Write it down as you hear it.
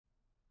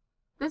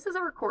This is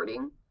a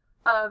recording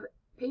of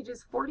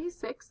pages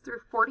 46 through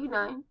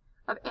 49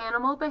 of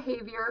Animal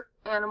Behavior,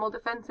 Animal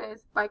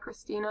Defenses by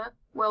Christina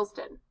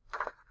Wilsden.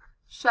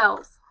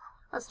 Shells.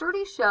 A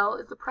sturdy shell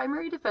is the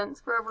primary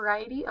defense for a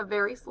variety of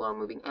very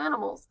slow-moving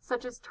animals,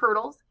 such as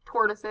turtles,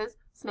 tortoises,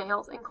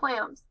 snails, and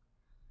clams.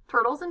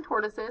 Turtles and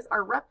tortoises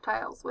are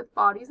reptiles with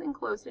bodies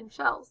enclosed in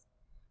shells.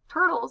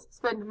 Turtles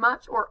spend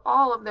much or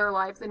all of their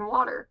lives in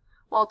water,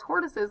 while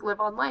tortoises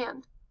live on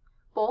land.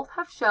 Both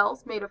have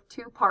shells made of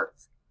two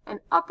parts, an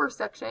upper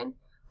section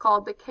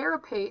called the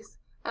carapace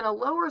and a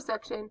lower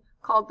section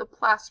called the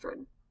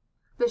plastron.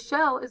 The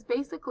shell is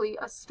basically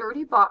a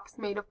sturdy box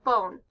made of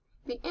bone.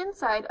 The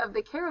inside of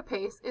the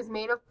carapace is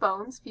made of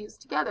bones fused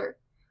together.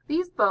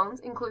 These bones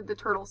include the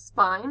turtle's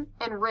spine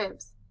and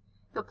ribs.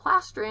 The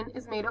plastron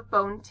is made of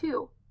bone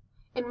too.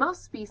 In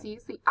most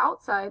species, the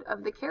outside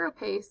of the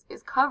carapace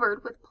is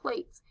covered with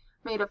plates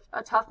made of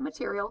a tough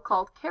material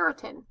called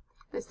keratin,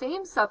 the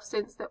same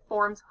substance that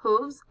forms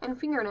hooves and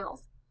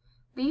fingernails.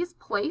 These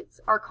plates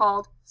are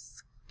called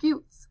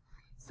scutes.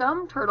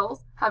 Some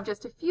turtles have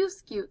just a few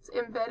scutes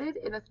embedded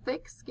in a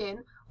thick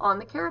skin on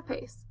the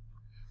carapace.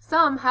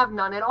 Some have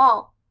none at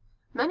all.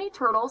 Many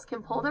turtles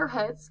can pull their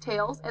heads,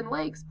 tails, and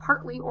legs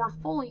partly or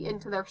fully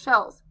into their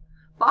shells.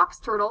 Box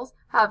turtles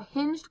have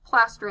hinged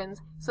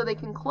plastrons so they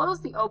can close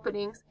the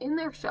openings in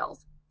their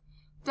shells.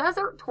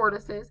 Desert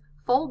tortoises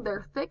fold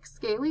their thick,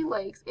 scaly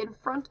legs in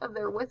front of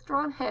their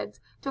withdrawn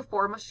heads to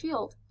form a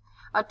shield.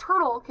 A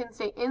turtle can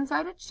stay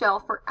inside its shell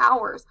for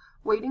hours,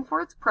 waiting for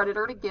its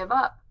predator to give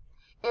up.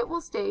 It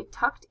will stay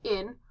tucked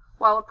in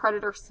while a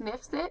predator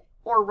sniffs it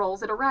or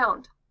rolls it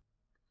around.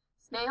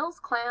 Snails,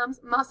 clams,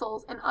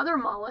 mussels, and other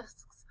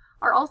mollusks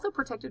are also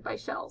protected by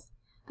shells.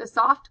 The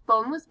soft,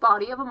 boneless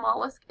body of a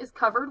mollusk is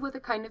covered with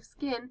a kind of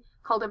skin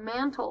called a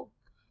mantle.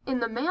 In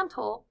the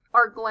mantle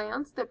are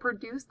glands that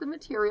produce the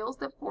materials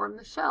that form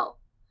the shell.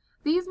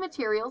 These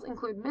materials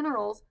include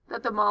minerals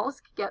that the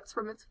mollusk gets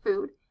from its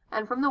food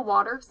and from the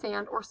water,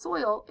 sand, or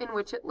soil in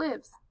which it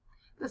lives.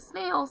 The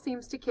snail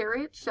seems to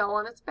carry its shell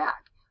on its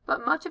back,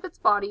 but much of its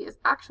body is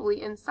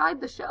actually inside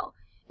the shell.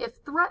 If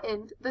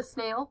threatened, the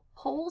snail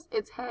pulls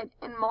its head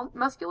and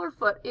muscular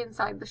foot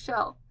inside the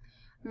shell.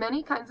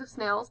 Many kinds of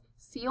snails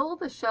seal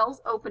the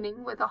shell's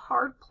opening with a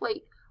hard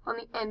plate on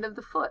the end of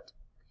the foot.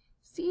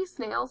 Sea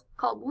snails,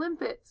 called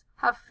limpets,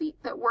 have feet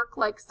that work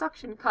like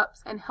suction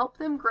cups and help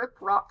them grip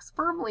rocks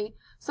firmly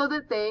so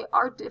that they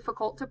are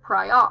difficult to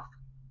pry off.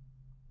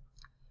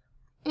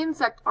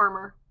 Insect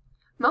armor.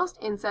 Most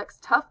insects'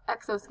 tough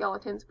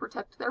exoskeletons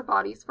protect their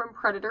bodies from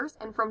predators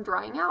and from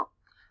drying out.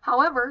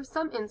 However,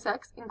 some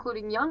insects,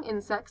 including young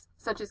insects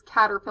such as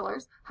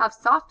caterpillars, have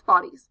soft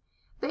bodies.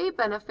 They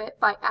benefit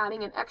by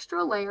adding an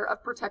extra layer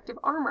of protective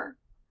armor.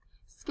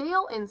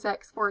 Scale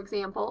insects, for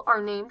example, are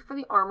named for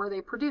the armor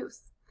they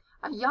produce.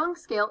 A young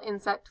scale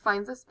insect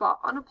finds a spot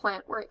on a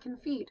plant where it can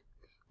feed.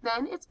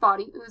 Then its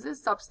body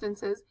oozes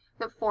substances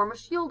that form a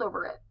shield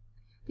over it.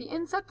 The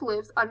insect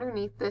lives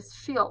underneath this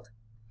shield.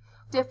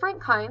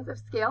 Different kinds of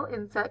scale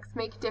insects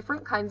make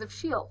different kinds of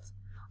shields.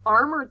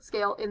 Armored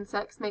scale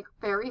insects make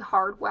very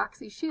hard,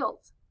 waxy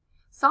shields.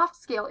 Soft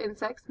scale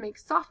insects make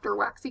softer,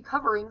 waxy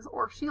coverings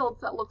or shields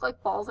that look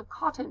like balls of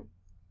cotton.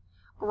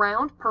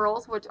 Ground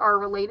pearls, which are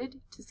related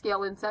to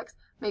scale insects,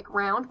 make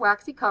round,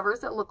 waxy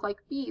covers that look like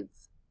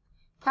beads.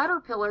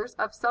 Caterpillars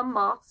of some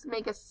moths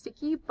make a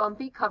sticky,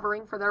 bumpy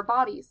covering for their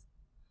bodies.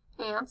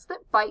 Ants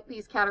that bite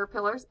these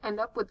caterpillars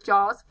end up with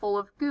jaws full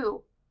of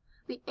goo.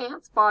 The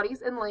ants'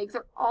 bodies and legs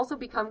also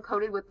become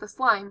coated with the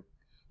slime.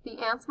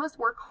 The ants must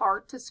work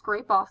hard to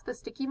scrape off the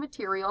sticky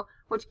material,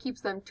 which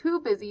keeps them too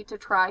busy to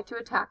try to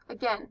attack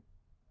again.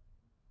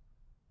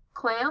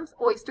 Clams,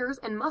 oysters,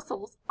 and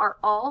mussels are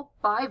all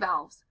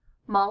bivalves,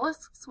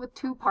 mollusks with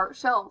two-part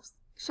shells.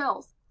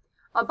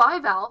 A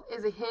bivalve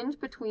is a hinge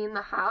between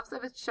the halves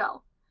of its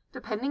shell.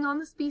 Depending on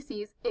the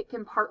species, it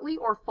can partly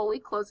or fully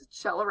close its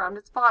shell around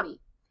its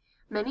body.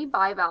 Many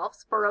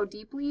bivalves burrow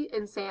deeply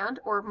in sand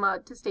or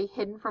mud to stay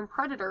hidden from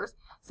predators,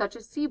 such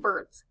as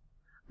seabirds.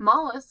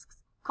 Mollusks,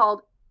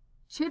 called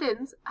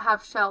chitins,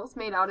 have shells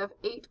made out of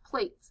 8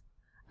 plates.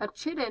 A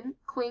chitin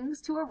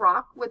clings to a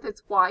rock with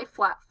its wide,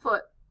 flat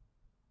foot.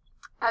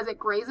 As it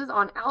grazes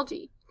on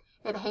algae,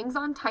 it hangs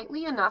on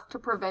tightly enough to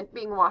prevent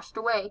being washed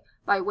away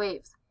by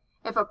waves.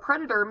 If a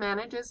predator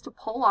manages to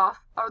pull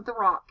off of the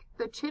rock,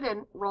 the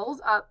chitin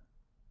rolls up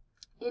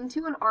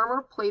into an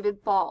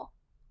armor-plated ball.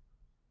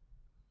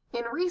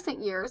 In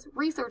recent years,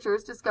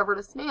 researchers discovered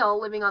a snail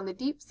living on the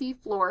deep sea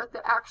floor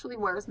that actually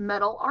wears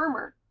metal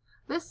armor.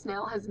 This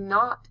snail has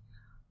not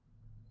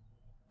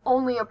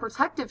only a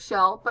protective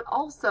shell, but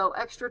also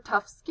extra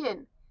tough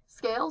skin.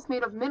 Scales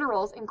made of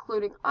minerals,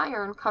 including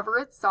iron, cover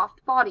its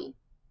soft body.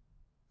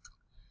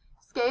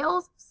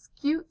 Scales,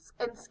 scutes,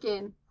 and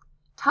skin.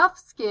 Tough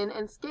skin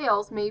and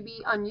scales may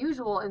be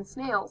unusual in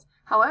snails.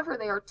 However,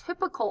 they are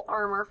typical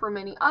armor for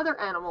many other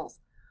animals.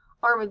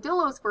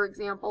 Armadillos, for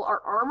example,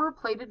 are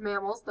armor-plated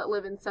mammals that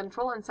live in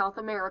Central and South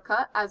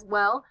America, as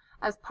well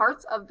as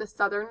parts of the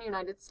southern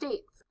United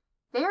States.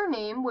 Their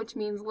name, which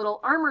means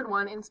little armored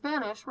one in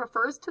Spanish,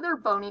 refers to their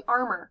bony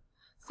armor.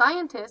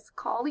 Scientists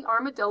call the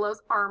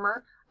armadillo's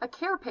armor a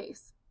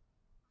carapace.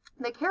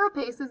 The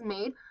carapace is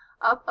made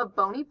up of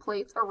bony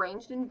plates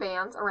arranged in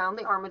bands around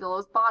the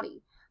armadillo's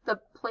body. The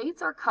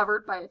plates are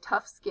covered by a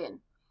tough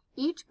skin.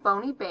 Each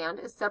bony band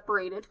is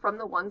separated from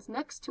the ones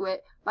next to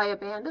it by a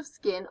band of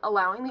skin,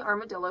 allowing the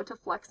armadillo to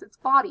flex its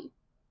body.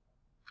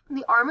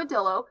 The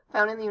armadillo,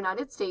 found in the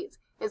United States,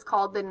 is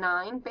called the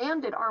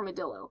nine-banded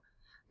armadillo.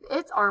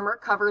 Its armor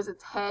covers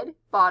its head,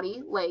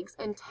 body, legs,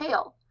 and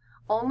tail.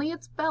 Only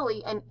its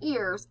belly and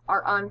ears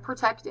are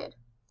unprotected.